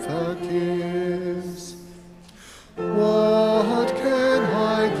with a kiss. What can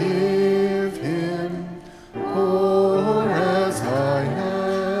I give him, poor as I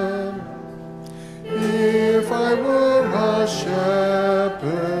am? If I were a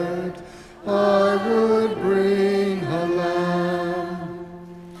shepherd, I would bring a lamb.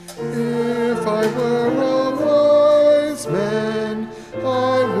 If I were a wise man,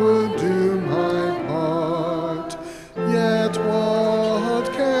 I would do my part. Yet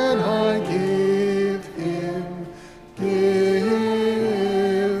what can I give him?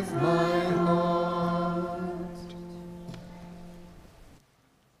 Give my heart.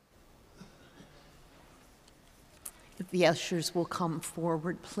 If the ushers will come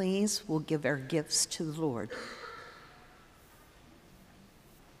forward, please, we'll give our gifts to the Lord.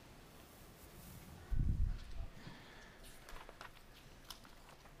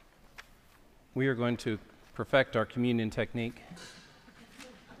 We are going to perfect our communion technique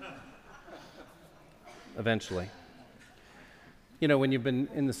eventually. You know, when you've been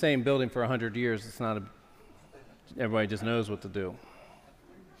in the same building for 100 years, it's not everybody just knows what to do.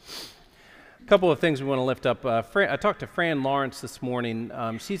 A couple of things we want to lift up. I talked to Fran Lawrence this morning.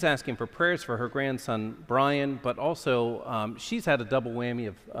 She's asking for prayers for her grandson, Brian, but also she's had a double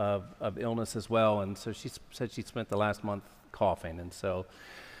whammy of illness as well, and so she said she spent the last month coughing, and so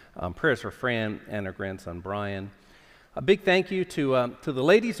Prayers for Fran and her grandson Brian. A big thank you to the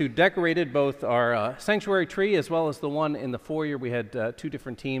ladies who decorated both our sanctuary tree as well as the one in the foyer. We had 2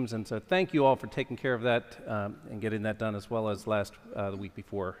 different teams, and so thank you all for taking care of that and getting that done, as well as the week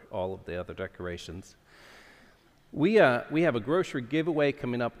before, all of the other decorations. We have a grocery giveaway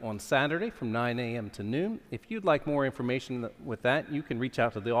coming up on Saturday from 9 a.m. to noon. If you'd like more information with that, you can reach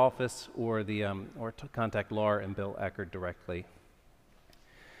out to the office or contact Laura and Bill Eckert directly.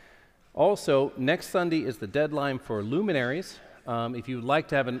 Also, next Sunday is the deadline for luminaries. If you would like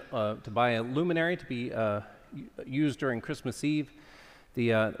to have to buy a luminary to be used during Christmas Eve,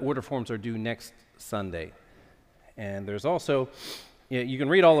 the order forms are due next Sunday. And there's also, you can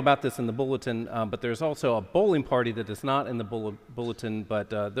read all about this in the bulletin, but there's also a bowling party that is not in the bulletin, but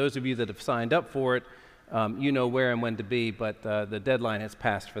those of you that have signed up for it, you know where and when to be, but the deadline has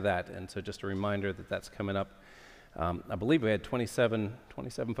passed for that. And so just a reminder that that's coming up. I believe we had 27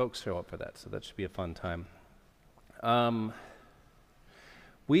 folks show up for that, so that should be a fun time.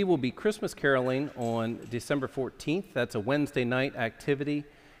 We will be Christmas caroling on December 14th. That's a Wednesday night activity.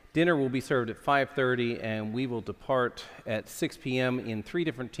 Dinner will be served at 5:30, and we will depart at 6 p.m. in 3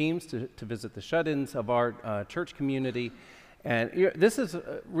 different teams to visit the shut-ins of our church community. And this is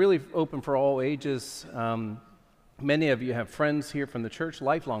really open for all ages. Many of you have friends here from the church,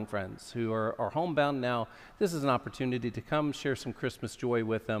 lifelong friends, who are homebound now. This is an opportunity to come share some Christmas joy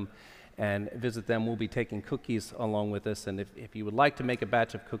with them and visit them. We'll be taking cookies along with us, and if you would like to make a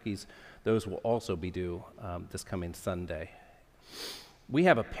batch of cookies, those will also be due this coming Sunday. We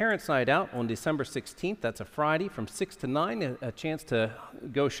have a Parents' Night Out on December 16th. That's a Friday from 6 to 9, a chance to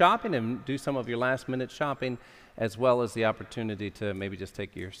go shopping and do some of your last-minute shopping, as well as the opportunity to maybe just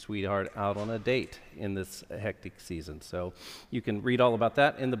take your sweetheart out on a date in this hectic season. So you can read all about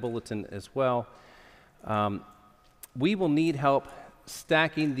that in the bulletin as well. We will need help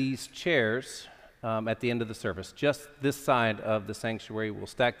stacking these chairs at the end of the service. Just this side of the sanctuary, we'll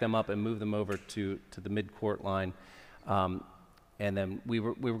stack them up and move them over to the mid-court line. And then we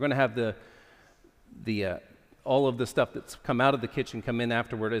were going to have all of the stuff that's come out of the kitchen come in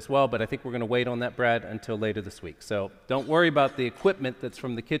afterward as well, but I think we're going to wait on that, Brad, until later this week. So don't worry about the equipment that's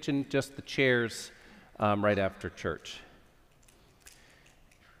from the kitchen, just the chairs right after church.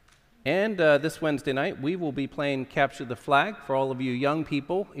 And this Wednesday night, we will be playing Capture the Flag. For all of you young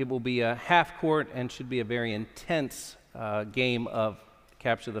people, it will be a half court and should be a very intense game of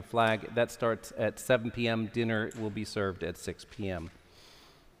Capture the Flag. That starts at 7 p.m. Dinner will be served at 6 p.m.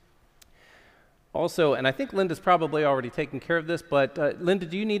 Also, and I think Linda's probably already taken care of this, but Linda,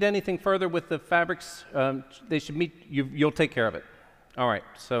 do you need anything further with the fabrics? They should meet, you'll take care of it. All right,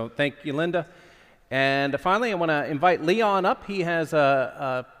 so thank you, Linda. And finally, I want to invite Leon up. He has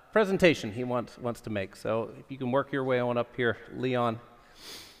a presentation he wants to make. So if you can work your way on up here, Leon.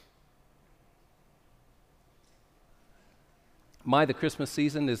 The Christmas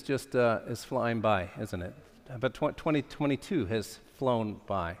season is just is flying by, isn't it? But 2022 has flown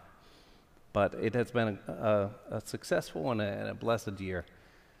by. But it has been a successful and a blessed year.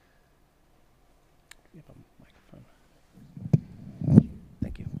 You have a microphone.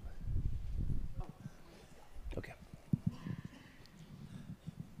 Thank you. Okay.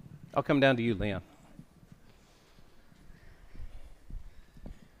 I'll come down to you, Leon.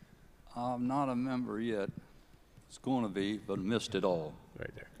 I'm not a member yet. It's going to be, but missed it all.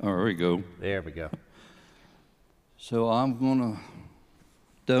 Right there. Oh, there we go. There we go. So I'm going to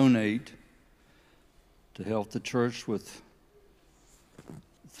donate to help the church with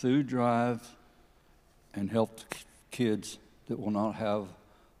food drive and help the kids that will not have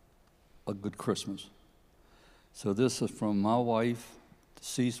a good Christmas. So this is from my wife,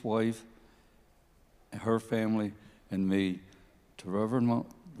 deceased wife, and her family, and me, to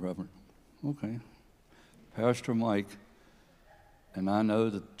Pastor Mike, and I know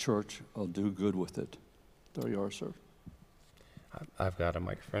the church will do good with it. There you are, sir. I've got a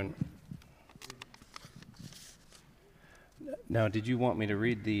microphone. Now, did you want me to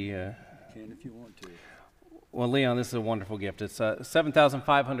read the... Can if you want to. Well, Leon, this is a wonderful gift. It's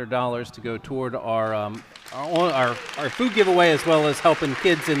 $7,500 to go toward our food giveaway, as well as helping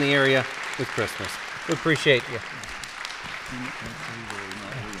kids in the area with Christmas. We appreciate you.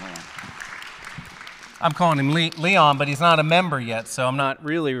 I'm calling him Leon, but he's not a member yet, so I'm not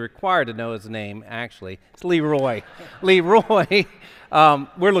really required to know his name, actually. It's Leroy. Leroy,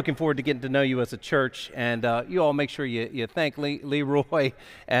 we're looking forward to getting to know you as a church, and you all make sure you thank Leroy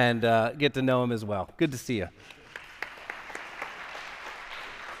and get to know him as well. Good to see you.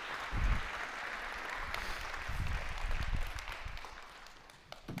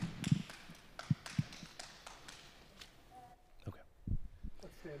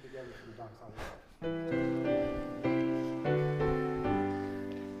 stand together for the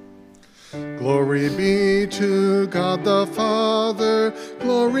doxology. Glory be to God the Father,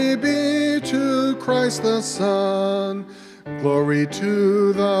 glory be to Christ the Son, glory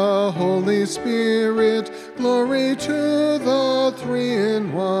to the Holy Spirit, glory to the Three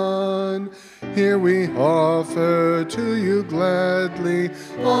in One. Here we offer to you gladly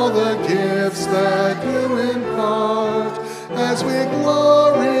all the gifts that you impart, as we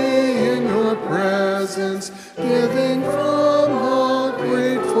glory in your presence, giving from a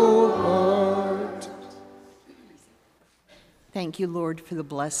grateful heart. Thank you, Lord, for the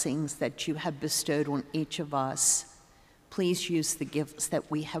blessings that you have bestowed on each of us. Please use the gifts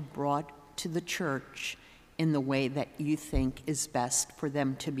that we have brought to the church in the way that you think is best for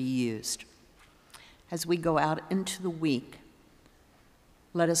them to be used. As we go out into the week,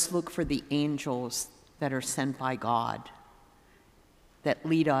 let us look for the angels that are sent by God, that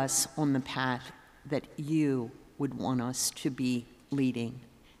lead us on the path that you would want us to be leading,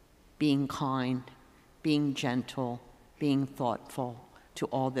 being kind, being gentle, being thoughtful to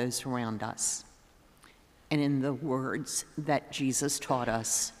all those around us. And in the words that Jesus taught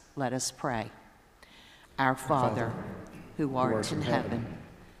us, let us pray. Our Father, who art in heaven,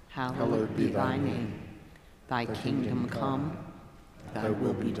 hallowed be thy name. Thy kingdom come, thy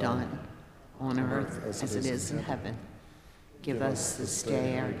will be done, on earth as it is in heaven. Give us this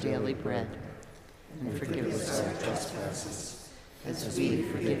day our daily bread, and forgive us our trespasses, as we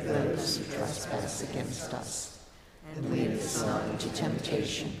forgive those who trespass against us. And lead us not into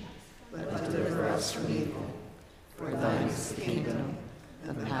temptation, but deliver us from evil. For thine is the kingdom,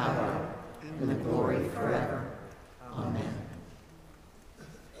 the power, and the glory forever. Amen.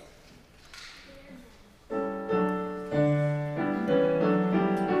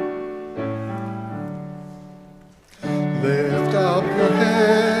 Lift up your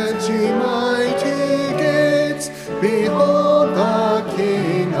heads, ye mighty gates. Behold, the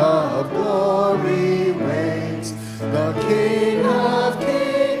King of glory reigns. The King of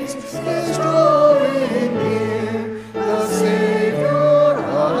kings is drawing near. The Savior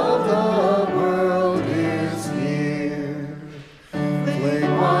of the world is here.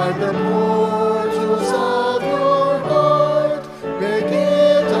 Fling wide the portals of your heart. Make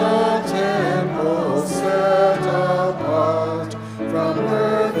it a temple set apart from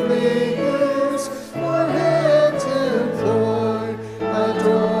earthly use, for hands employ,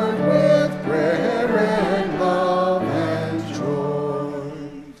 adorned with prayer and love and joy.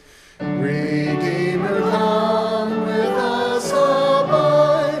 Redeemer, come with us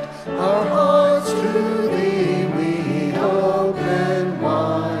abide, our hearts to thee we open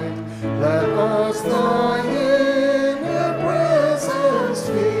wide. Let us thy inner presence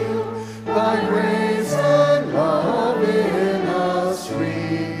feel, thy grace and love in us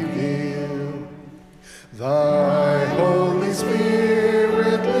reveal. Thy Holy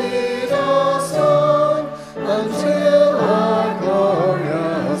Spirit lead us on, until our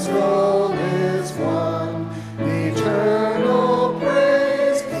glorious goal is won. Eternal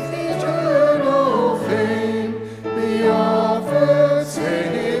praise, eternal fame, be offered,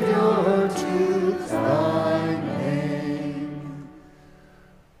 Savior, to thy name.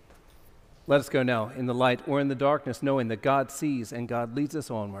 Let us go now in the light or in the darkness, knowing that God sees and God leads us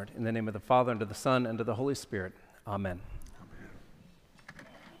onward. In the name of the Father, and of the Son, and of the Holy Spirit. Amen.